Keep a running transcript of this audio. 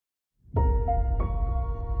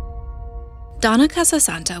Donna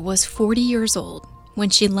Casasanta was 40 years old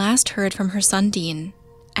when she last heard from her son Dean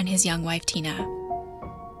and his young wife Tina.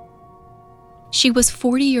 She was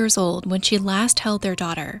 40 years old when she last held their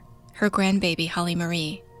daughter, her grandbaby Holly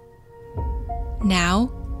Marie.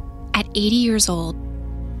 Now, at 80 years old,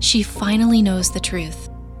 she finally knows the truth.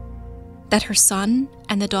 That her son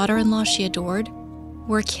and the daughter-in-law she adored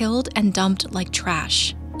were killed and dumped like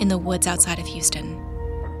trash in the woods outside of Houston.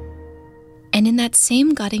 And in that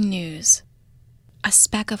same gutting news, a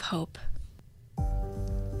speck of hope.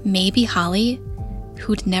 Maybe Holly,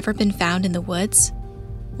 who'd never been found in the woods,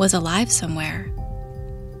 was alive somewhere.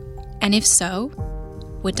 And if so,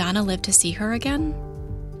 would Donna live to see her again?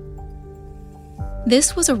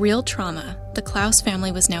 This was a real trauma the Klaus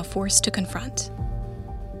family was now forced to confront.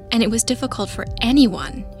 And it was difficult for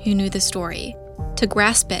anyone who knew the story to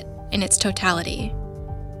grasp it in its totality.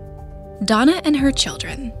 Donna and her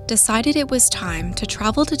children decided it was time to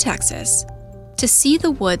travel to Texas to see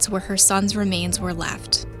the woods where her son's remains were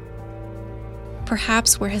left.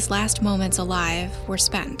 Perhaps where his last moments alive were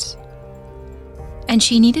spent. And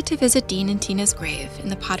she needed to visit Dean and Tina's grave in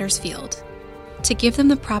the Potter's Field to give them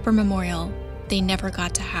the proper memorial they never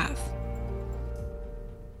got to have.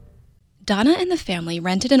 Donna and the family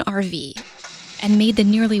rented an RV and made the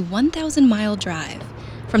nearly 1,000-mile drive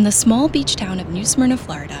from the small beach town of New Smyrna,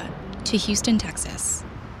 Florida, to Houston, Texas.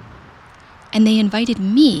 And they invited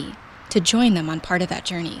me to join them on part of that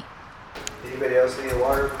journey. Anybody else need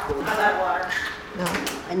water? I got water. No,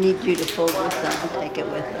 I need you to fold this up and take it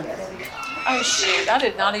with us. Oh, shoot. I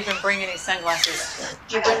did not even bring any sunglasses.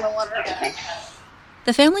 Did you bring the water?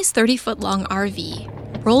 The family's 30-foot-long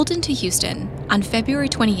RV rolled into Houston on February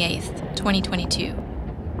 28th, 2022.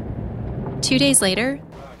 2 days later,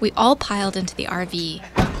 we all piled into the RV,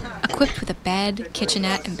 equipped with a bed,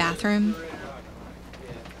 kitchenette, and bathroom.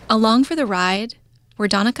 Along for the ride were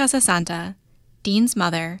Donna Casasanta, Dean's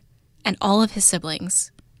mother, and all of his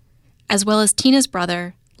siblings, as well as Tina's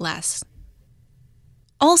brother, Les.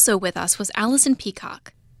 Also with us was Allison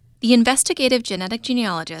Peacock, the investigative genetic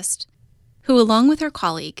genealogist, who, along with her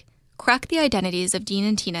colleague, cracked the identities of Dean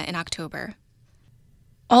and Tina in October.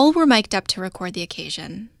 All were mic'd up to record the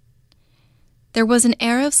occasion. There was an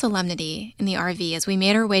air of solemnity in the RV as we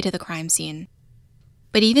made our way to the crime scene.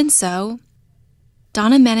 But even so,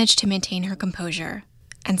 Donna managed to maintain her composure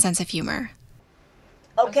and sense of humor.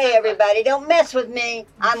 Okay, everybody, don't mess with me.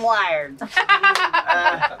 I'm wired.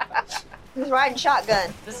 Who's riding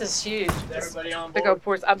shotgun? This is huge. Everybody on Big board? old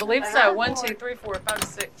ports. I believe so. 1, 2, 3, 4, 5,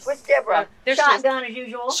 6. Where's Deborah? There she is. Shotgun as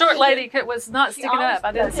usual. Short lady was not sticking up.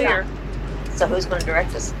 I didn't see her. So who's going to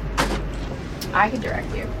direct us? I can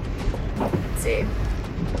direct you. Let's see.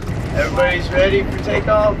 Everybody's ready for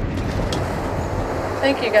takeoff?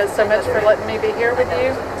 Thank you guys so much for letting me be here with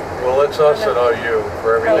you. Well, it's us that owe you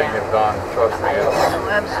for everything you've done. Trust me.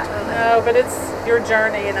 No, but it's your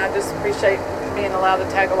journey, and I just appreciate being allowed to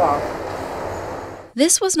tag along.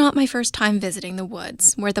 This was not my first time visiting the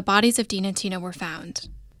woods where the bodies of Dean and Tina were found.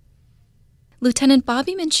 Lieutenant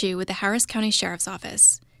Bobby Minshew with the Harris County Sheriff's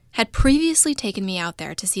Office had previously taken me out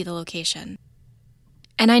there to see the location.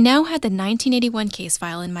 And I now had the 1981 case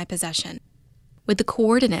file in my possession, with the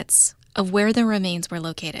coordinates of where the remains were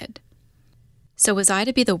located. So was I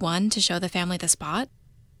to be the one to show the family the spot?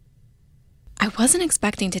 I wasn't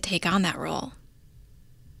expecting to take on that role,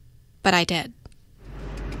 but I did.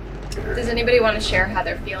 Does anybody want to share how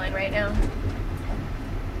they're feeling right now?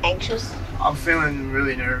 Anxious? I'm feeling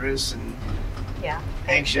really nervous and Yeah.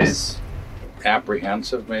 anxious.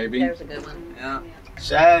 Apprehensive, maybe? There's a good one. Yeah.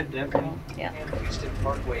 Sad, definitely. Yeah.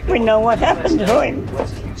 We know what happened to him.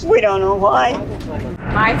 We don't know why.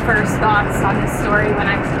 My first thoughts on this story when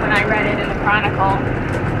I read it in the Chronicle,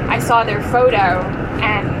 I saw their photo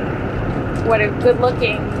and what a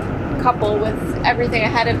good-looking couple with everything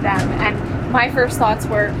ahead of them. And my first thoughts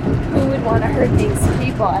were, who would want to hurt these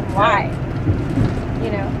people and why?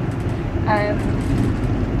 You know,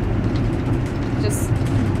 just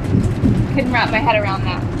couldn't wrap my head around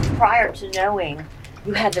that. Prior to knowing,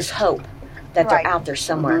 you had this hope that they're out there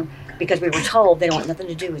somewhere because we were told they don't want nothing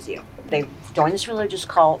to do with you. They joined this religious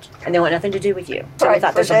cult and they want nothing to do with you. So we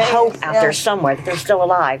thought there's some hope out there somewhere that they're still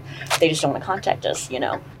alive. They just don't want to contact us, you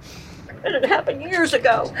know. And it happened years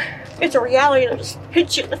ago. It's a reality that just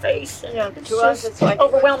hits you in the face. And it's To us, it's like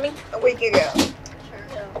overwhelming. a week ago.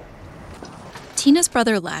 Tina's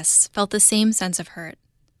brother Les felt the same sense of hurt.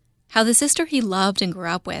 How the sister he loved and grew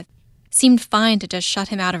up with seemed fine to just shut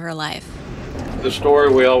him out of her life. The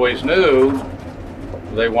story we always knew,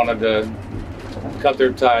 they wanted to cut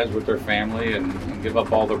their ties with their family and give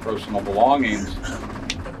up all their personal belongings.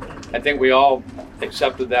 I think we all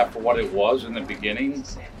accepted that for what it was in the beginning.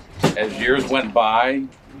 As years went by,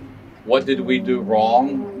 what did we do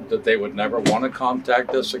wrong that they would never want to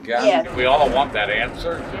contact us again? Yes. We all want that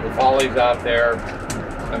answer. If Holly's out there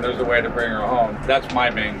and there's a way to bring her home, that's my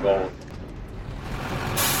main goal.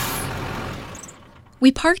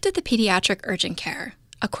 We parked at the pediatric urgent care,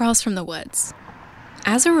 across from the woods.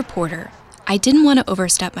 As a reporter, I didn't want to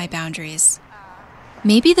overstep my boundaries.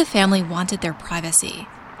 Maybe the family wanted their privacy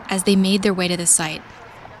as they made their way to the site.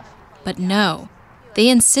 But no, they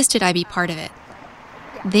insisted I be part of it.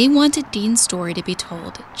 They wanted Dean's story to be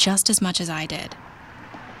told just as much as I did.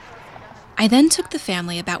 I then took the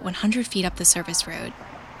family about 100 feet up the service road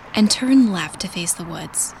and turned left to face the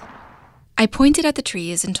woods. I pointed at the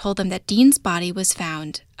trees and told them that Dean's body was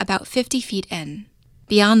found about 50 feet in,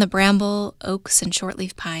 beyond the bramble, oaks, and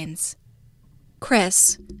shortleaf pines.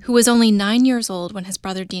 Chris, who was only 9 years old when his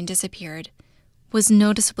brother Dean disappeared, was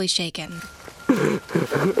noticeably shaken.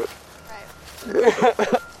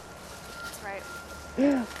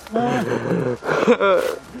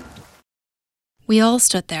 We all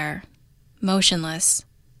stood there, motionless,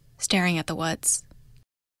 staring at the woods.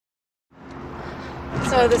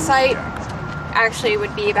 So the site actually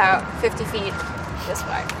would be about 50 feet this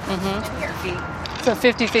way. Mm-hmm. And here. So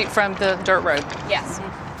 50 feet from the dirt road. Yes.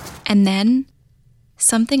 And then,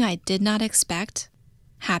 something I did not expect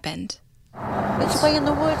happened. This way in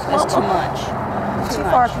the woods was too much. Too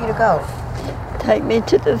far for you to go. Take me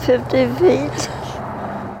to the 50 feet.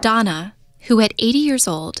 Donna, who at 80 years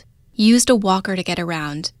old used a walker to get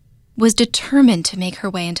around, was determined to make her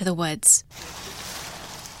way into the woods.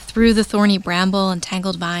 Through the thorny bramble and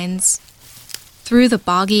tangled vines, through the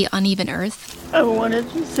boggy, uneven earth, I wanted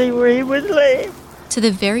to see where he was laid. to the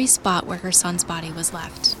very spot where her son's body was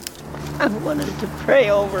left. I wanted to pray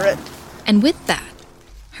over it. And with that,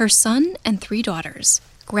 her son and 3 daughters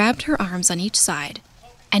grabbed her arms on each side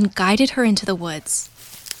and guided her into the woods,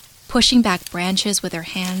 pushing back branches with their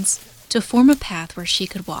hands to form a path where she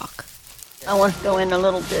could walk. I want to go in a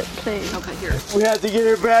little bit, please. Okay, here. We have to get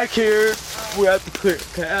her back here. We have to clear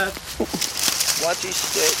the path. Watch your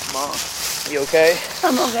stick, Mom. You okay?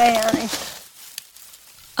 I'm okay, honey.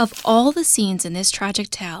 Of all the scenes in this tragic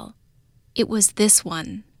tale, it was this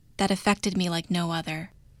one that affected me like no other.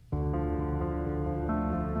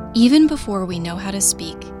 Even before we know how to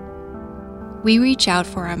speak, we reach out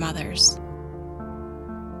for our mothers.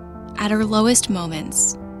 At her lowest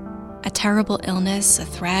moments, a terrible illness, a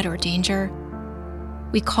threat, or danger,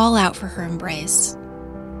 we call out for her embrace.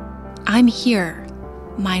 "I'm here,"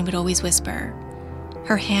 mine would always whisper,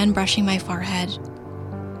 her hand brushing my forehead,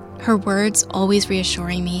 her words always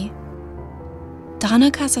reassuring me.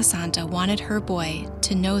 Donna Casasanta wanted her boy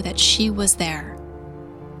to know that she was there,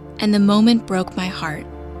 and the moment broke my heart.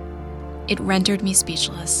 It rendered me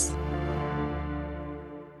speechless.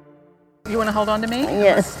 You want to hold on to me?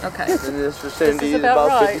 Yes. Okay. And this vicinity This is is about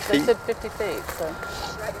right. 50 They feet. said 50 feet, so.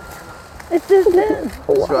 It's just this.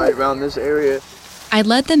 It's right around this area. I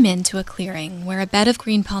led them into a clearing where a bed of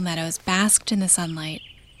green palmettos basked in the sunlight.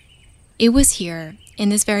 It was here, in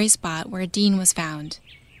this very spot, where Dean was found.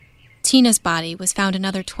 Tina's body was found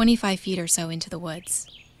another 25 feet or so into the woods.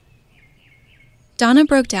 Donna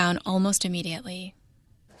broke down almost immediately.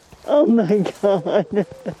 Oh my God.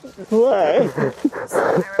 Why?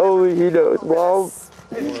 Only he knows, Mom.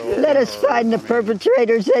 Let us find the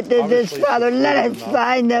perpetrators that did this, Father. Let us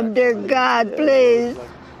find them, dear God, please.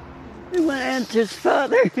 We want answers,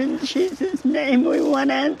 Father. In Jesus' name, we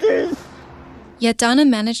want answers. Yet Donna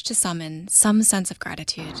managed to summon some sense of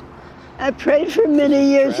gratitude. I prayed for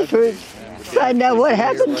many years to find out what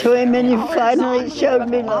happened to him, and you finally showed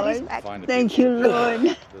me, Lord. Thank you,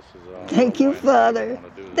 Lord. Thank you, Father.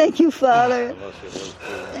 Thank you, Father.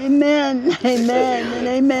 Amen, amen, and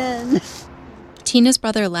amen. Tina's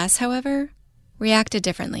brother Les, however, reacted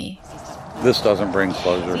differently. This doesn't bring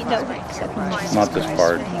closure. Not this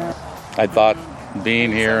part. I thought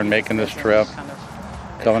being here and making this trip,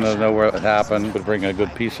 coming to know where it happened, would bring a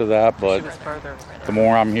good piece of that, but the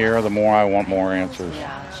more I'm here, the more I want more answers.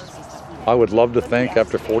 I would love to think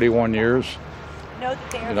after 41 years,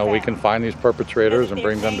 we can find these perpetrators and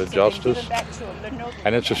bring them to justice.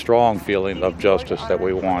 And it's a strong feeling of justice that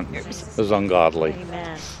we want. It's ungodly.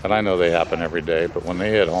 And I know they happen every day, but when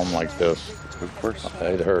they hit home like this,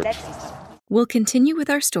 it hurts. We'll continue with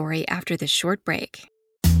our story after this short break.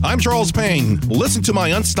 I'm Charles Payne. Listen to my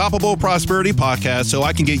Unstoppable Prosperity podcast so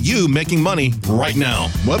I can get you making money right now.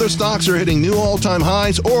 Whether stocks are hitting new all-time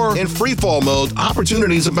highs or in free fall mode,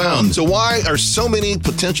 opportunities abound. So why are so many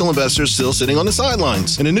potential investors still sitting on the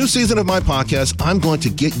sidelines? In a new season of my podcast, I'm going to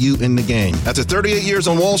get you in the game. After 38 years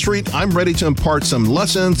on Wall Street, I'm ready to impart some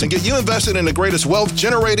lessons and get you invested in the greatest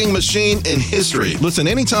wealth-generating machine in history. Listen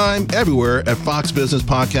anytime, everywhere at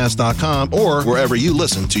foxbusinesspodcast.com or wherever you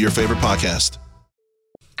listen to your favorite podcast.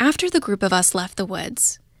 After the group of us left the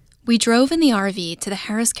woods, we drove in the RV to the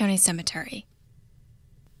Harris County Cemetery.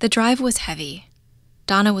 The drive was heavy.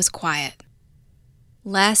 Donna was quiet.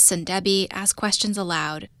 Les and Debbie asked questions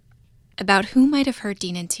aloud about who might have hurt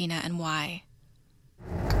Dean and Tina and why.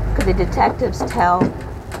 Could the detectives tell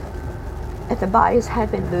if the bodies had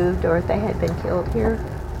been moved or if they had been killed here?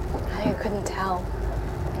 I couldn't tell.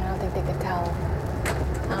 I don't think they could tell.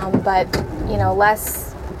 But, Les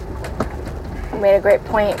made a great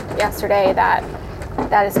point yesterday that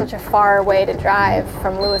is such a far way to drive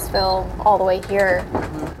from Louisville all the way here.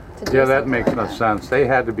 Yeah, that makes no sense. They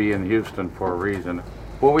had to be in Houston for a reason.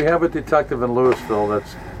 Well, we have a detective in Louisville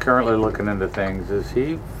that's currently looking into things. Is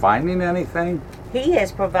he finding anything? He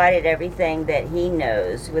has provided everything that he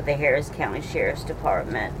knows with the Harris County Sheriff's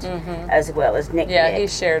Department, as well as Nick. Yeah, he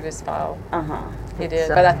shared his file. He did,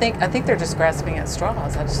 but I think they're just grasping at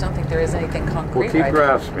straws. I just don't think there is anything concrete. Well, keep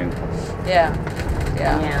grasping. Yeah,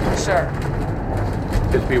 for sure.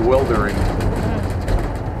 It's bewildering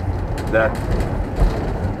that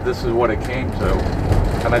this is what it came to.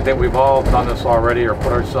 And I think we've all done this already or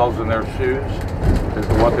put ourselves in their shoes as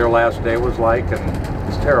to what their last day was like, and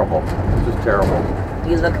it's terrible. It's just terrible.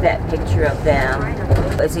 You look at that picture of them,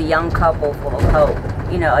 it's a young couple full of hope.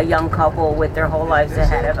 A young couple with their whole lives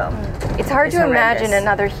ahead of them. It's hard to imagine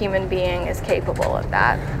another human being is capable of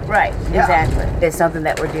that. Right, exactly. It's something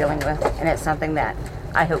that we're dealing with, and it's something that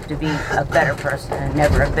I hope to be a better person and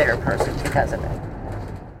never a bitter person because of it.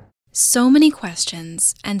 So many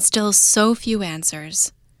questions and still so few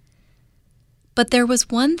answers. But there was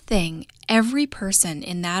one thing every person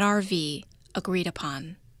in that RV agreed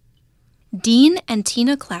upon. Dean and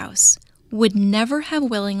Tina Klaus would never have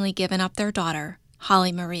willingly given up their daughter,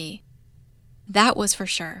 Holly Marie. That was for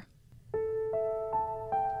sure.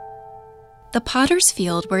 The Potter's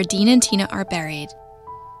Field where Dean and Tina are buried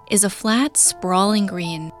is a flat, sprawling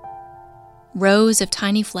green. Rows of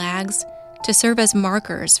tiny flags to serve as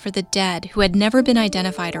markers for the dead who had never been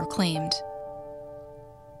identified or claimed.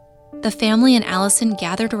 The family and Allison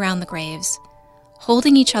gathered around the graves,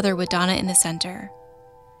 holding each other with Donna in the center,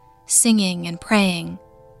 singing and praying,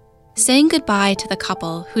 saying goodbye to the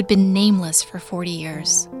couple who'd been nameless for 40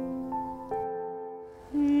 years.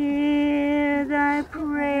 Hear thy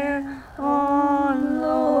prayer, O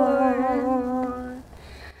Lord.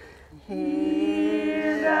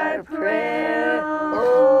 Hear thy prayer,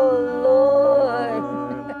 O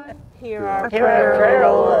Lord. Hear our prayer,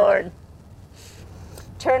 O Lord.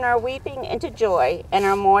 Turn our weeping into joy and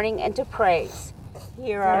our mourning into praise.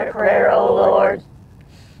 Hear our prayer, O Lord.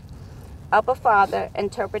 Abba Father,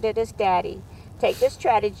 interpreted as Daddy, take this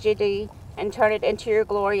tragedy and turn it into your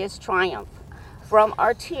glorious triumph. From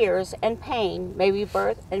our tears and pain, may we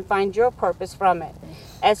birth and find your purpose from it.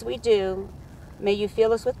 As we do, may you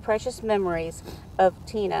fill us with precious memories of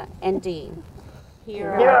Tina and Dean.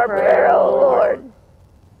 Hear our prayer, O Lord.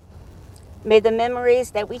 May the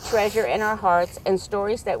memories that we treasure in our hearts and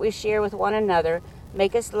stories that we share with one another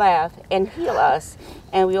make us laugh and heal us,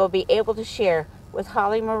 and we will be able to share with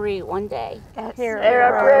Holly Marie one day. Hear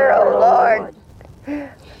our prayer, O Lord.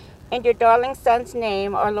 In your darling Son's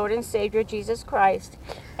name, our Lord and Savior, Jesus Christ.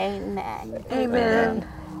 Amen. Amen.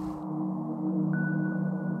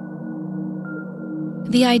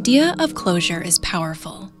 The idea of closure is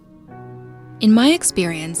powerful. In my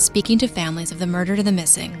experience, speaking to families of the murdered and the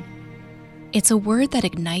missing, it's a word that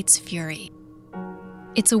ignites fury.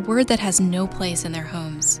 It's a word that has no place in their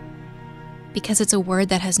homes, because it's a word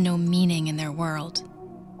that has no meaning in their world.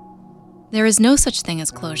 There is no such thing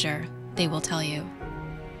as closure, they will tell you.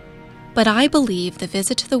 But I believe the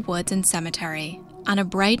visit to the woods and cemetery on a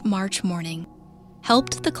bright March morning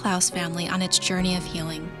helped the Klaus family on its journey of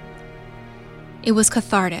healing. It was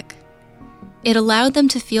cathartic. It allowed them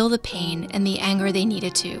to feel the pain and the anger they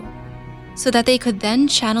needed to, so that they could then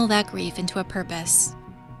channel that grief into a purpose,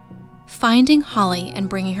 finding Holly and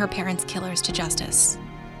bringing her parents' killers to justice.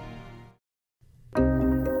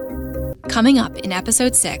 Coming up in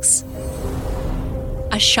episode 6,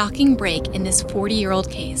 a shocking break in this 40-year-old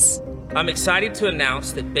case. I'm excited to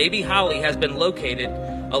announce that baby Holly has been located,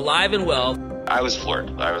 alive and well. I was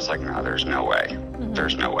floored. I was like, no, there's no way.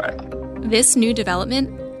 There's no way. This new development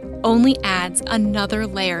only adds another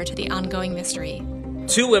layer to the ongoing mystery.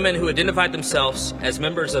 2 women who identified themselves as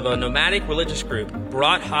members of a nomadic religious group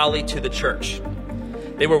brought Holly to the church.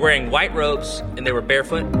 They were wearing white robes and they were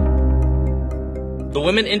barefoot. The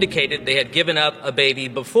women indicated they had given up a baby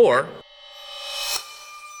before.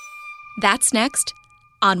 That's next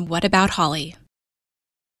on What About Holly?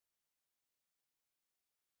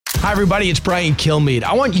 Hi, everybody. It's Brian Kilmeade.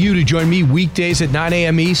 I want you to join me weekdays at 9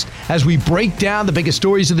 a.m. East as we break down the biggest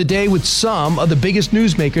stories of the day with some of the biggest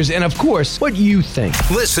newsmakers and, of course, what you think.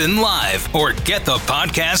 Listen live or get the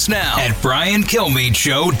podcast now at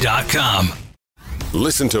BrianKilmeadShow.com.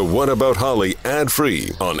 Listen to What About Holly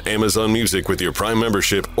ad-free on Amazon Music with your Prime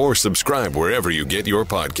membership or subscribe wherever you get your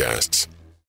podcasts.